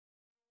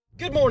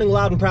Good morning,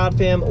 Loud and Proud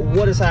fam.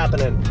 What is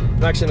happening?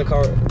 I'm actually in the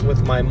car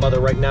with my mother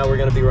right now. We're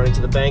gonna be running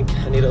to the bank.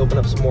 I need to open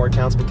up some more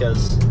accounts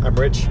because I'm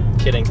rich.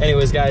 Kidding.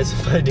 Anyways, guys,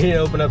 I need to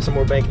open up some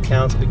more bank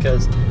accounts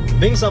because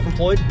being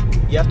self-employed,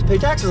 you have to pay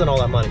taxes on all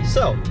that money.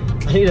 So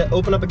I need to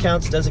open up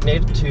accounts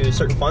designated to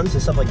certain funds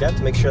and stuff like that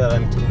to make sure that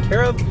I'm taken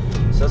care of.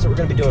 So that's what we're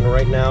gonna be doing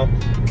right now.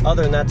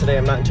 Other than that, today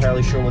I'm not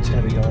entirely sure what's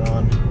gonna be going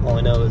on. All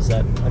I know is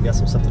that I've got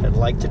some stuff that I'd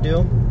like to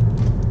do.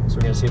 So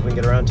we're gonna see if we can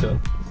get around to it.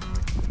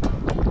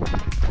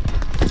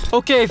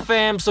 Okay,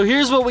 fam, so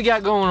here's what we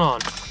got going on.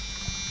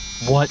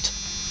 What?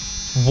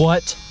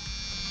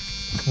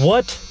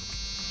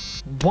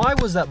 Why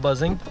was that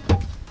buzzing?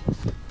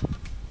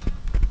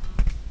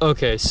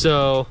 Okay,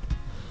 so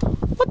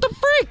what the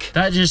freak?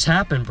 That just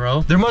happened,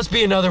 bro. There must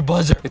be another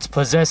buzzer. It's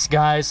possessed,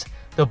 guys.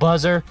 The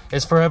buzzer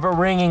is forever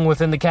ringing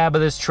within the cab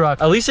of this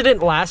truck. At least it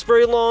didn't last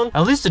very long.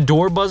 At least the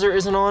door buzzer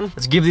isn't on.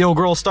 Let's give the old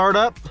girl a start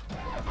up.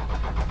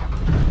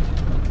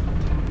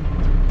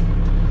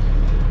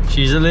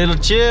 She's a little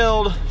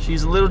chilled.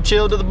 She's a little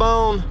chilled to the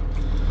bone.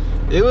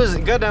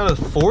 It got down to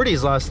the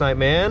 40s last night,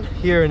 man.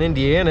 Here in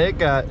Indiana, it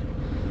got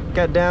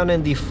down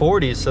in the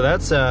 40s. So that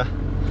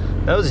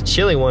was a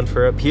chilly one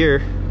for up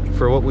here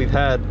for what we've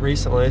had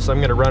recently. So I'm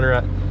gonna run her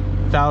at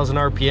 1,000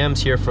 RPMs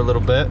here for a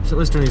little bit. So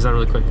let's turn these on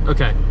really quick.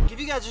 Okay. If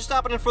you guys are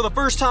stopping in for the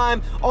first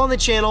time on the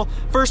channel,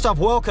 first off,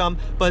 welcome.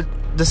 But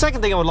the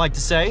second thing I would like to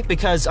say,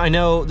 because I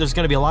know there's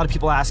gonna be a lot of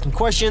people asking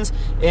questions,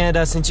 and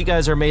since you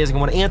guys are amazing, I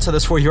wanna answer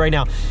this for you right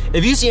now.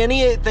 If you see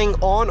anything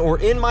on or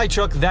in my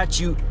truck that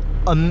you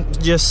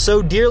just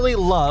so dearly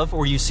love,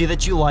 or you see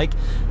that you like,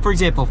 for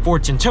example,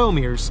 Fortune tow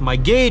mirrors, my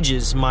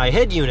gauges, my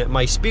head unit,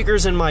 my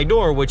speakers in my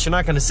door, which you're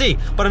not gonna see,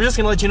 but I'm just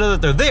gonna let you know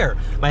that they're there.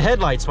 My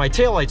headlights, my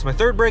taillights, my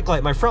third brake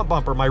light, my front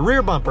bumper, my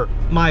rear bumper,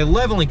 my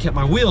leveling kit,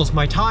 my wheels,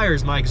 my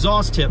tires, my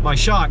exhaust tip, my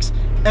shocks,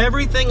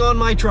 everything on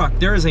my truck.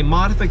 There is a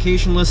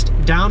modification list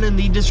down in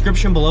the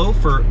description below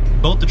for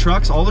both the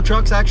trucks, all the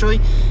trucks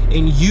actually,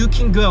 and you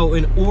can go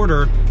and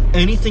order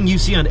anything you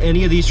see on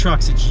any of these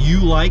trucks that you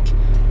like.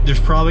 There's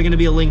probably gonna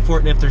be a link for it,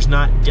 and if there's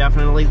not,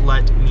 definitely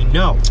let me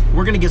know.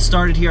 We're gonna get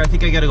started here. I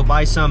think I gotta go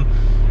buy some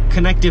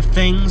connective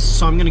things,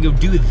 so I'm gonna go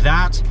do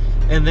that,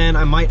 and then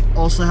I might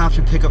also have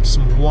to pick up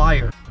some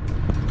wire.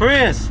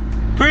 Prius.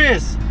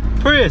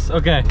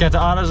 Okay, got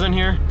the autos in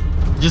here.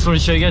 Just want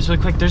to show you guys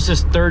really quick. There's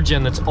this third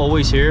gen that's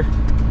always here.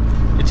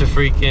 It's a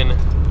freaking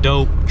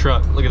dope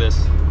truck. Look at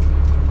this.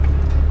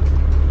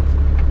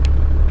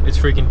 It's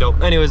freaking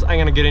dope. Anyways, I'm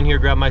gonna get in here,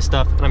 grab my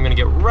stuff, and I'm gonna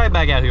get right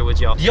back out here with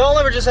y'all. Y'all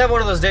ever just have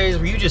one of those days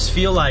where you just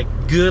feel like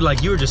good,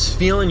 like you were just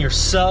feeling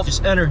yourself,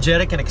 just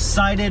energetic and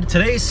excited?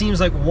 Today seems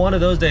like one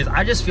of those days.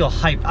 I just feel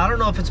hyped. I don't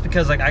know if it's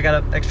because like I got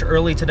up extra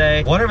early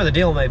today, whatever the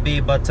deal might be,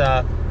 but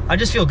I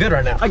just feel good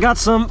right now. I got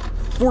some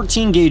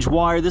 14 gauge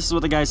wire. This is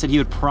what the guy said he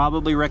would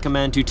probably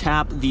recommend to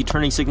tap the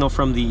turning signal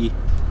from the,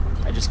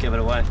 I just gave it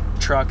away.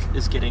 Truck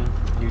is getting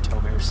new tow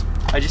mirrors.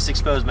 I just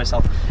exposed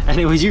myself.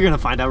 Anyways, you're gonna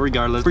find out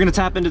regardless. We're gonna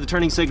tap into the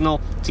turning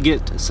signal to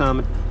get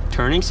some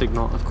turning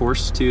signal, of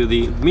course, to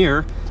the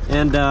mirror.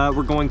 And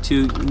we're going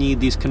to need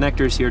these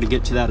connectors here to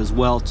get to that as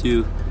well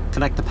to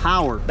connect the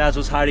power. That's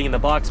what's hiding in the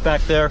box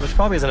back there, which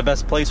probably isn't the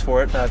best place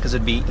for it because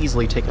it'd be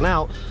easily taken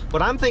out.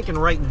 What I'm thinking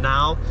right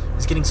now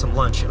is getting some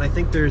lunch. And I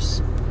think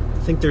there's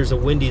a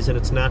Wendy's in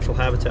its natural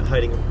habitat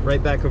hiding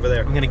right back over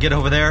there. I'm gonna get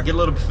over there, get a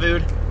little bit of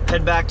food,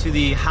 head back to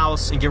the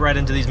house and get right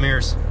into these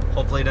mirrors.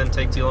 Hopefully it doesn't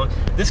take too long.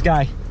 This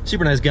guy,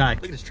 super nice guy.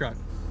 Look at his truck.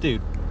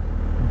 Dude,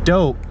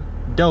 dope.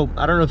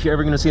 I don't know if you're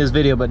ever gonna see this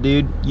video, but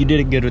dude, you did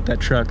it good with that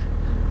truck.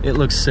 It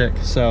looks sick.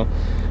 So,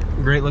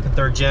 great looking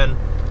third gen.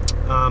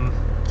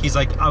 He's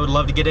like, I would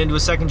love to get into a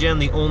second gen.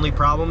 The only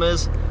problem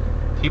is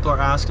people are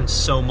asking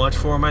so much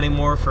for them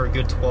anymore for a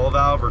good 12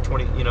 valve or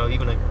 20, you know,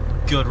 even a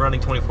good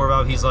running 24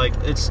 valve. He's like,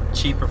 it's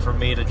cheaper for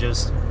me to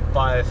just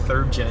buy a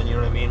third gen, you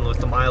know what I mean, with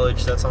the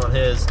mileage that's on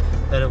his,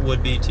 than it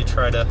would be to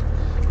try to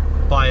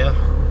buy a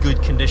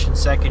good condition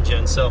second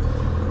gen. So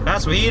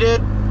that's what he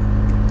did.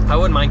 I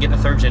wouldn't mind getting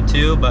a third gen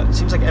too, but it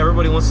seems like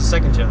everybody wants the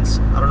second gens.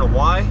 I don't know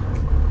why.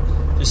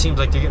 It just seems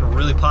like they're getting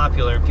really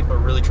popular and people are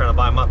really trying to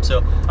buy them up. So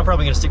I'm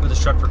probably gonna stick with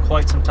this truck for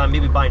quite some time,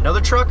 maybe buy another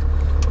truck,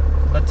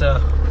 but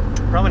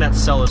probably not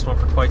sell this one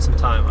for quite some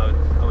time,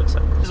 I would say.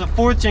 There's a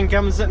fourth gen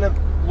Cummins sitting at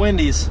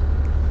Wendy's.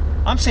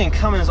 I'm seeing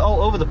Cummins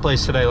all over the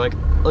place today. Like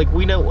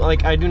we know,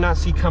 like I do not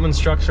see Cummins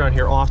trucks around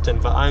here often,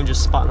 but I'm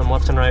just spotting them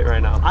left and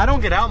right now. I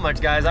don't get out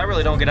much, guys. I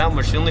really don't get out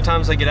much. The only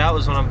times I get out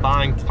is when I'm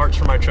buying parts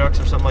for my trucks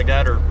or something like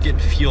that, or getting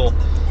fuel.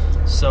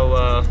 So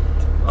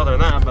other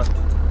than that, but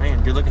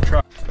man, good looking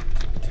truck.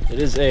 It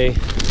is a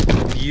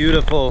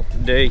beautiful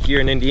day here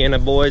in Indiana,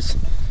 boys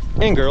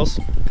and girls,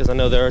 because I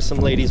know there are some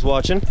ladies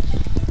watching.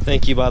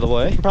 Thank you, by the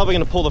way. I'm probably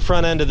gonna pull the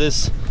front end of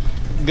this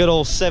good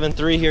old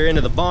 7.3 here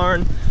into the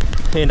barn.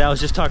 And I was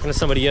just talking to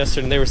somebody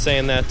yesterday and they were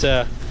saying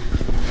that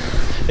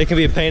it can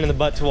be a pain in the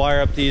butt to wire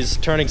up these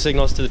turning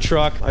signals to the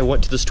truck. I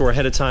went to the store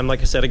ahead of time.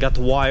 Like I said, I got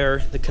the wire,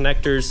 the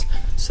connectors,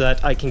 so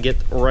that I can get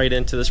right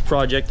into this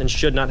project and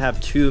should not have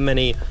too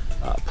many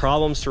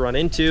problems to run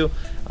into.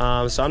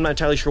 So I'm not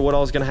entirely sure what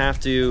all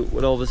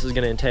this is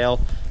gonna entail.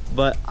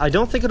 but I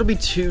don't think it'll be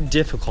too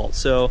difficult.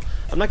 So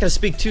I'm not gonna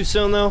speak too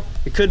soon though.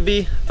 It could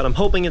be, but I'm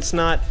hoping it's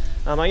not.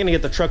 I'm gonna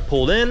get the truck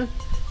pulled in, and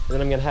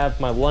then I'm gonna have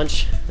my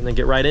lunch and then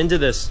get right into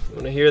this. I'm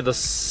gonna hear the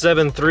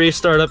 7.3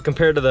 start up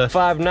compared to the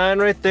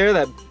 5.9 right there,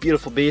 that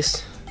beautiful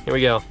beast. Here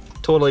we go,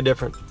 totally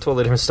different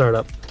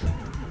startup.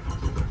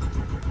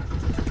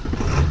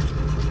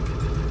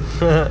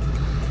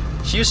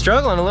 She was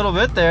struggling a little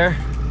bit there.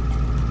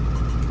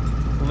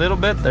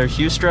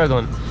 She was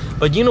struggling.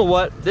 But you know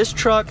what? This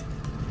truck,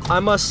 I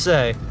must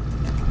say,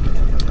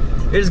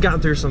 it has gotten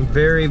through some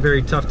very,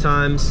 very tough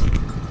times.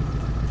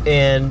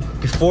 And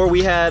before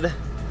we had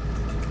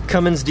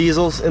Cummins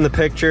diesels in the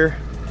picture,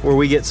 where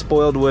we get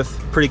spoiled with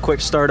pretty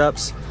quick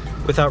startups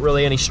without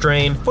really any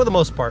strain, for the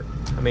most part.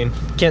 I mean,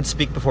 can't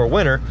speak before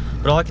winter,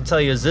 but all I can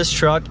tell you is this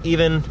truck,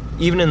 even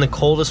in the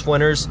coldest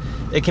winters,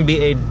 it can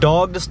be a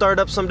dog to start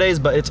up some days,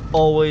 but it's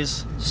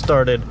always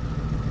started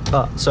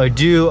up. So I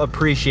do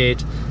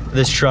appreciate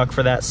this truck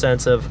for that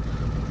sense of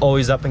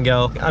always up and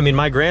go. I mean,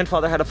 my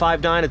grandfather had a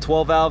 5.9, a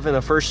 12 valve in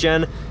the first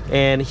gen,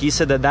 and he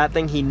said that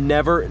thing, he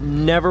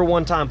never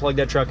one time plugged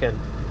that truck in,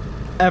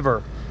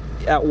 ever.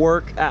 At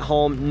work, at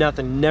home,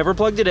 nothing, never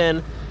plugged it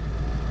in,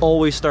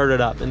 always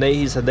started up. And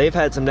he said they've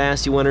had some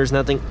nasty winters,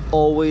 nothing,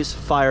 always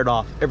fired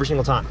off every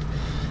single time.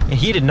 And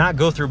he did not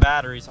go through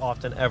batteries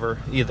often ever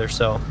either,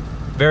 so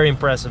very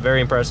impressive, very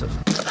impressive.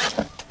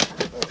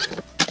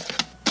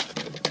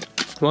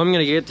 Well, I'm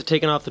gonna get to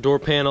taking off the door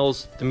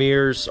panels, the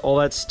mirrors, all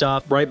that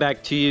stuff, right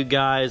back to you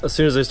guys as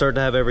soon as I start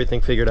to have everything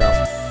figured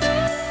out.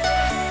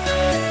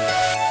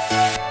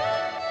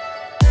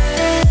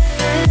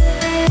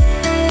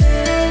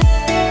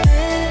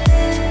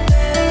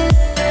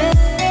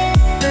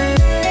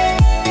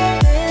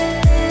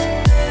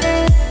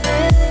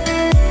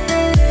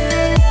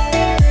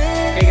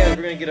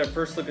 Get our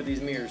first look at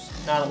these mirrors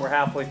now that we're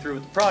halfway through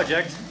with the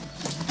project.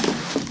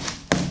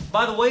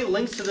 By the way,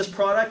 links to this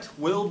product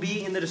will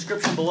be in the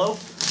description below.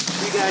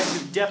 You guys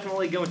should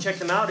definitely go and check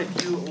them out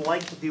if you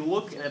like the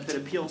look and if it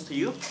appeals to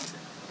you.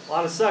 A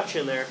lot of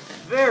suction there.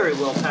 Very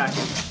well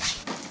packaged.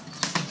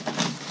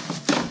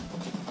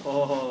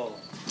 Oh,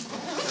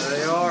 there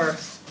they are.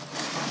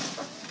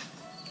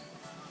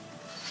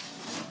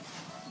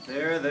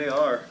 There they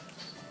are.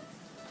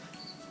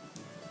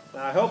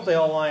 Now, I hope they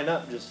all line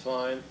up just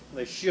fine.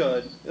 They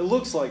should. It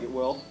looks like it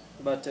will.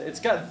 But it's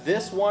got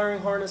this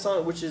wiring harness on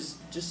it, which is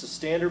just a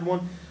standard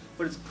one.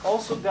 But it's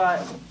also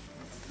got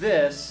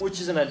this, which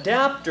is an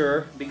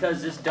adapter,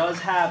 because this does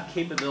have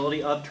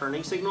capability of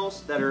turning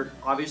signals that are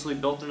obviously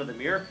built into the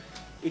mirror.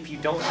 If you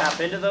don't tap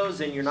into those,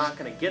 then you're not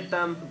going to get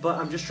them. But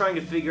I'm just trying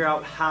to figure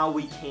out how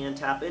we can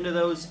tap into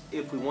those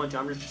if we want to.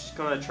 I'm just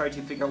going to try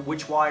to figure out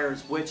which wire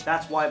is which.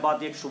 That's why I bought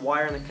the extra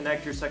wire in the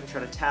connector, so I can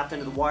try to tap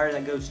into the wire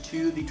that goes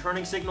to the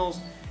turning signals,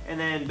 and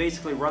then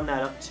basically run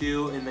that up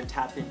to, and then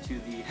tap into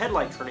the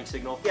headlight turning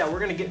signal. Yeah, we're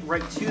going to get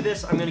right to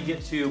this. I'm going to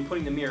get to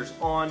putting the mirrors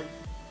on,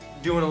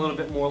 doing a little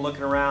bit more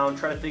looking around,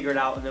 try to figure it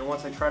out, and then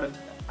once I try to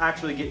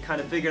actually get kind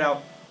of figured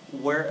out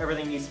where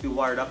everything needs to be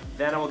wired up,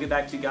 then I will get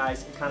back to you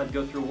guys and kind of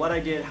go through what I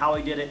did, how I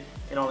did it,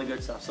 and all the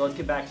good stuff. So let's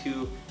get back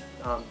to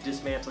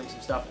dismantling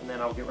some stuff, and then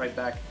I'll get right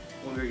back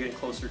when we're getting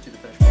closer to the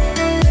finish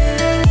product.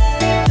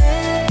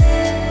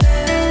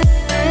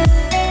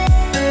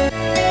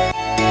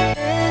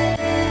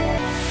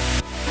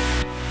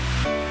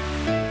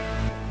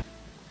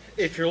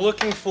 If you're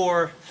looking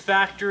for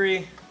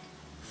factory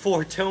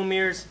Ford tow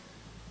mirrors,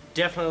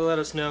 definitely let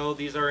us know.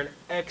 These are in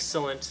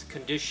excellent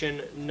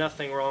condition,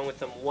 nothing wrong with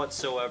them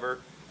whatsoever.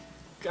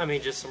 I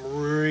mean, just some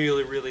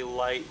really, really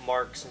light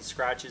marks and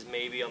scratches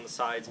maybe on the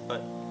sides,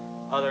 but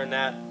other than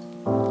that,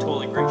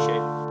 totally great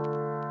shape.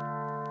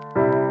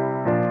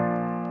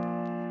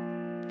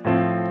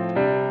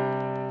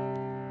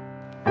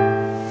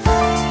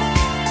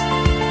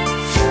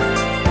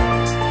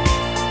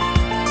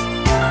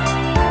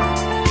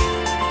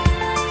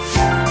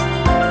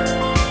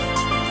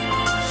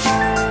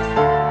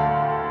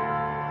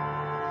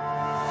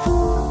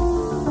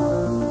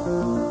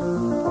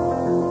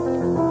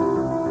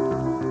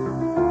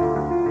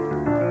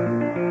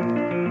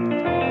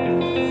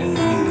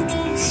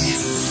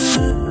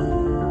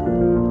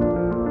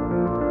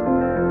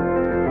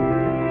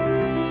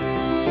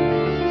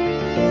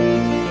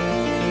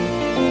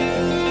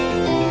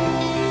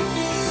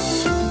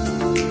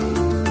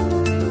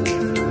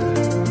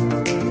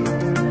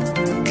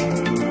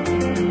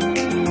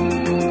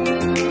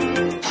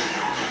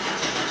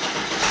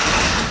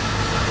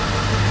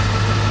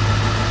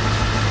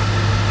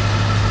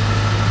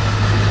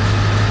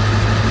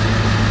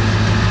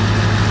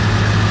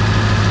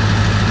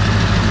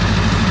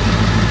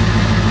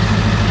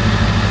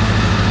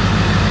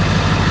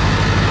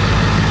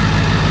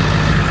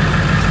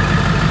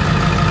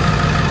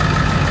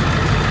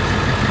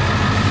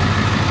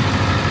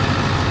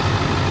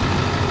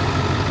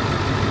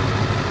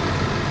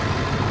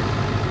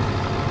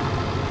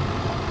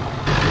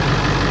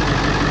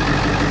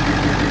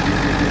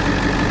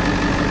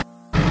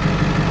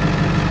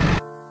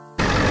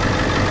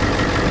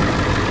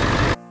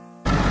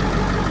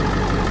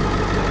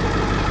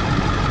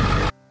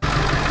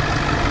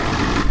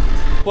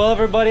 Well,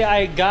 everybody,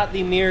 I got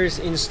the mirrors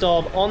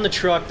installed on the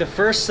truck. The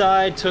first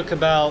side took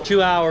about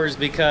 2 hours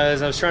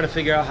because I was trying to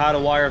figure out how to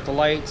wire up the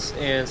lights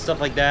and stuff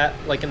like that,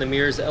 like in the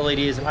mirrors, the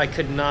LEDs, and I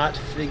could not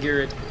figure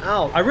it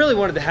out. I really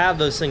wanted to have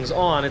those things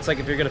on. It's like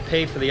if you're gonna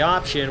pay for the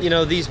option, you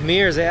know, these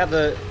mirrors, they have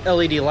the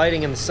LED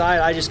lighting in the side.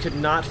 I just could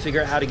not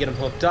figure out how to get them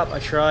hooked up. I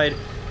tried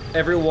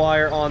every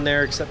wire on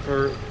there except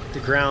for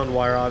the ground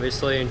wire,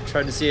 obviously, and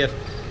tried to see if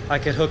I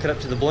could hook it up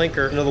to the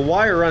blinker. You know, the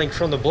wire running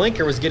from the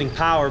blinker was getting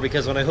power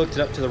because when I hooked it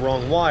up to the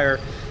wrong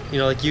wire, you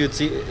know, like you would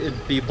see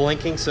it'd be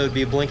blinking, so it'd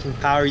be blinking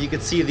power. You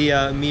could see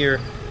the mirror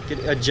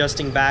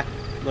adjusting back,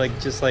 like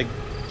just like,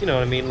 you know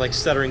what I mean, like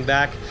stuttering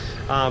back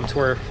to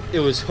where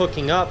it was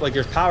hooking up, like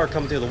there's power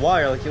coming through the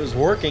wire, like it was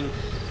working,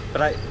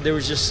 but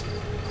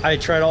I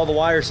tried all the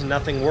wires and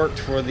nothing worked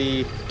for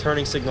the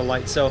turning signal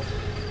light. So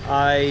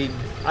I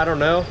don't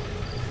know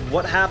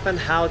what happened,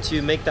 how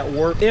to make that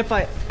work. If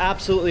I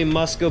absolutely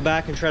must go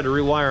back and try to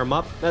rewire them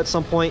up at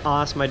some point,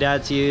 I'll ask my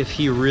dad to see if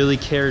he really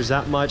cares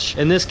that much.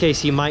 In this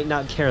case, he might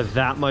not care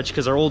that much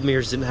because our old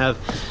mirrors didn't have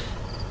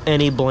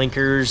any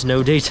blinkers,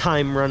 no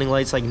daytime running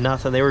lights, like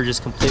nothing. They were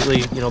just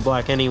completely, you know,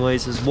 black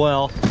anyways as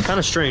well. Kind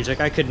of strange, like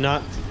I could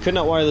not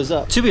wire those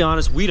up. To be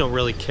honest, we don't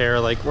really care.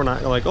 Like we're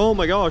not like, oh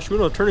my gosh, we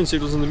don't have turning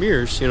signals in the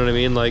mirrors, you know what I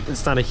mean? Like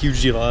it's not a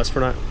huge deal to us.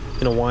 We're not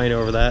gonna whine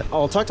over that.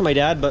 I'll talk to my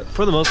dad, but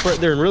for the most part,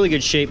 they're in really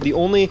good shape. The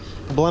only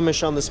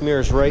blemish on this mirror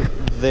is right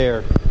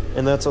there,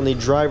 and that's on the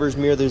driver's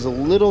mirror. There's a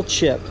little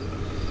chip.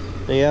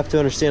 Now you have to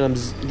understand, I'm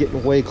just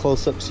getting way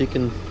close up so you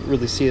can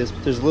really see this.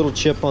 There's a little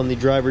chip on the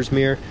driver's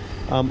mirror.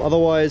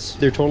 Otherwise,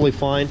 they're totally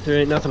fine. There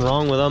ain't nothing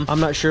wrong with them. I'm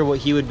not sure what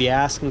he would be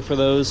asking for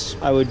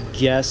those. I would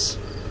guess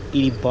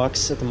 80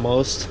 bucks at the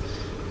most,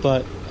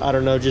 but I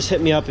don't know. Just hit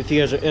me up if you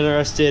guys are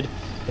interested,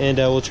 and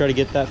we'll try to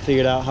get that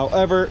figured out.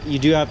 However, you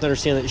do have to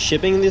understand that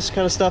shipping this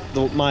kind of stuff,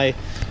 my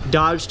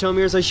Dodge tow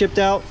mirrors I shipped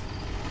out,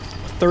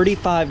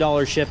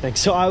 $35 shipping.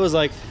 So I was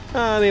like,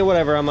 I mean,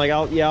 whatever. I'm like,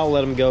 I'll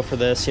let them go for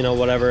this, you know,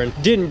 whatever.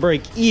 And didn't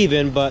break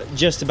even, but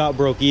just about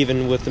broke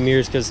even with the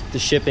mirrors because the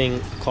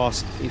shipping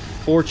cost a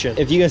fortune.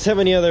 If you guys have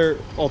any other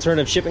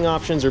alternative shipping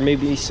options, or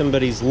maybe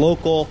somebody's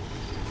local,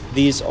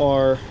 these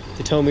are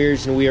the tow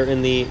mirrors, and we are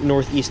in the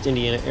Northeast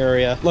Indiana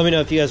area. Let me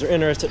know if you guys are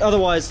interested.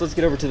 Otherwise, let's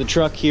get over to the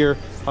truck here.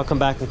 I'll come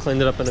back and clean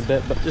it up in a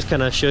bit, but just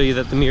kind of show you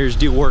that the mirrors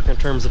do work in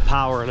terms of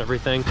power and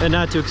everything. And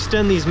not to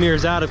extend these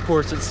mirrors out, of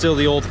course, it's still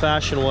the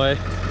old-fashioned way. You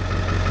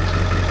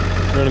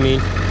know what I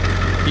mean?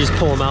 You just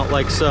pull them out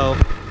like so.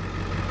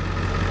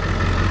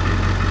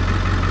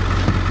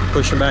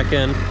 Push them back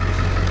in.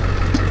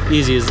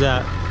 Easy as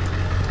that.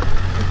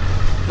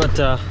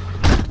 But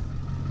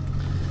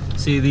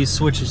see, these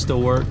switches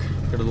still work.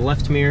 Go to the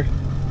left mirror.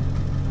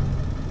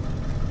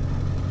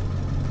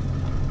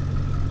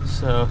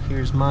 So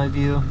here's my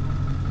view.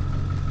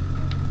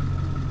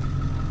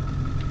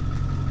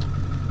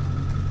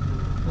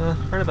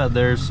 Right about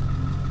there's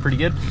pretty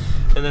good.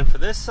 And then for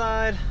this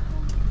side,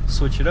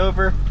 switch it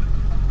over.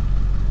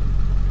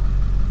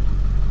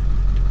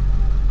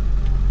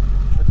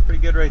 That's pretty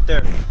good right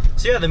there.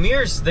 So yeah, the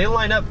mirrors, they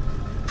line up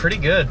pretty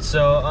good.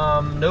 So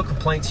no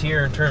complaints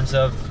here in terms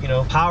of, you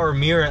know, power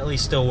mirror at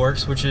least still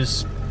works, which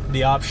is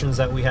the options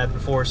that we had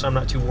before, so I'm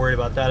not too worried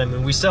about that. I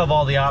mean, we still have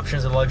all the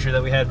options and luxury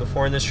that we had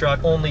before in this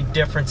truck. Only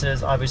difference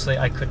is, obviously,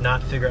 I could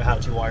not figure out how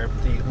to wire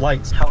up the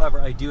lights.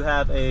 However, I do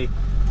have a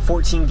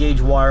 14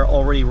 gauge wire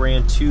already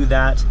ran to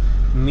that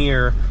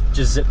mirror,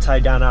 just zip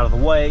tied down out of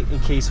the way in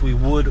case we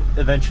would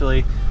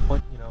eventually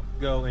want, you know,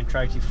 go and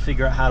try to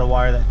figure out how to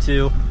wire that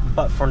too.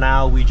 But for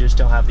now, we just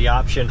don't have the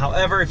option.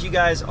 However, if you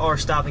guys are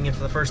stopping in for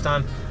the first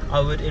time, I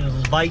would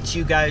invite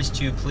you guys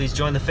to please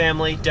join the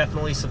family.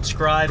 Definitely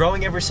subscribe.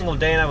 Growing every single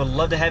day, and I would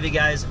love to have you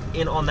guys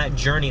in on that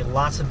journey.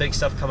 Lots of big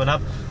stuff coming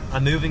up.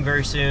 I'm moving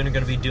very soon. I'm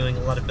going to be doing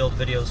a lot of build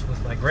videos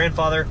with my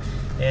grandfather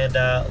and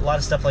a lot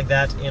of stuff like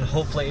that, and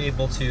hopefully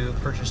able to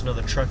purchase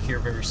another truck here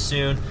very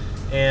soon.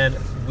 And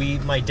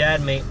my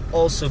dad may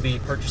also be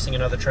purchasing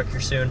another truck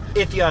here soon.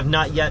 If you have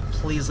not yet,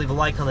 please leave a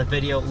like on the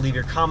video, leave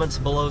your comments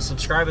below,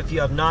 subscribe if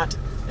you have not,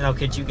 and I'll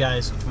catch you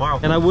guys tomorrow.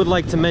 And I would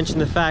like to mention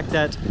the fact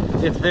that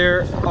if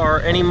there are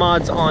any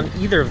mods on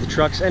either of the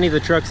trucks, any of the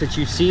trucks that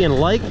you see and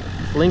like,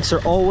 links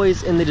are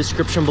always in the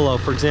description below.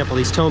 For example,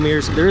 these tow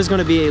mirrors, there is going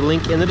to be a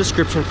link in the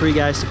description for you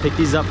guys to pick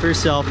these up for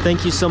yourself.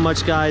 Thank you so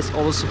much, guys.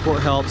 All the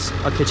support helps.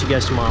 I'll catch you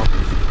guys tomorrow.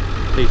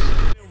 Peace.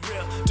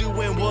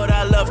 What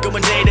I love,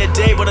 going day to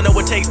day, but I know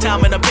it takes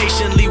time and I'm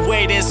patiently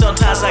waiting.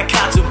 Sometimes I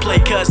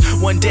contemplate,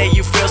 cause one day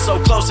you feel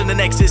so close and the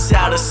next is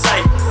out of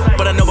sight.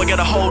 But I know I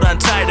gotta hold on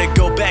tight to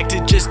go back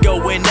to just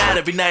going out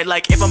every night.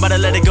 Like if I'm about to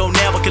let it go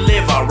now, I can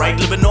live alright,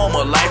 live a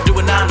normal life,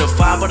 doing 9 to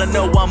 5. But I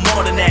know I'm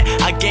more than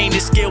that. I gained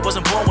this skill,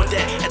 wasn't born with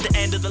that. At the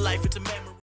end of the life, it's a memory.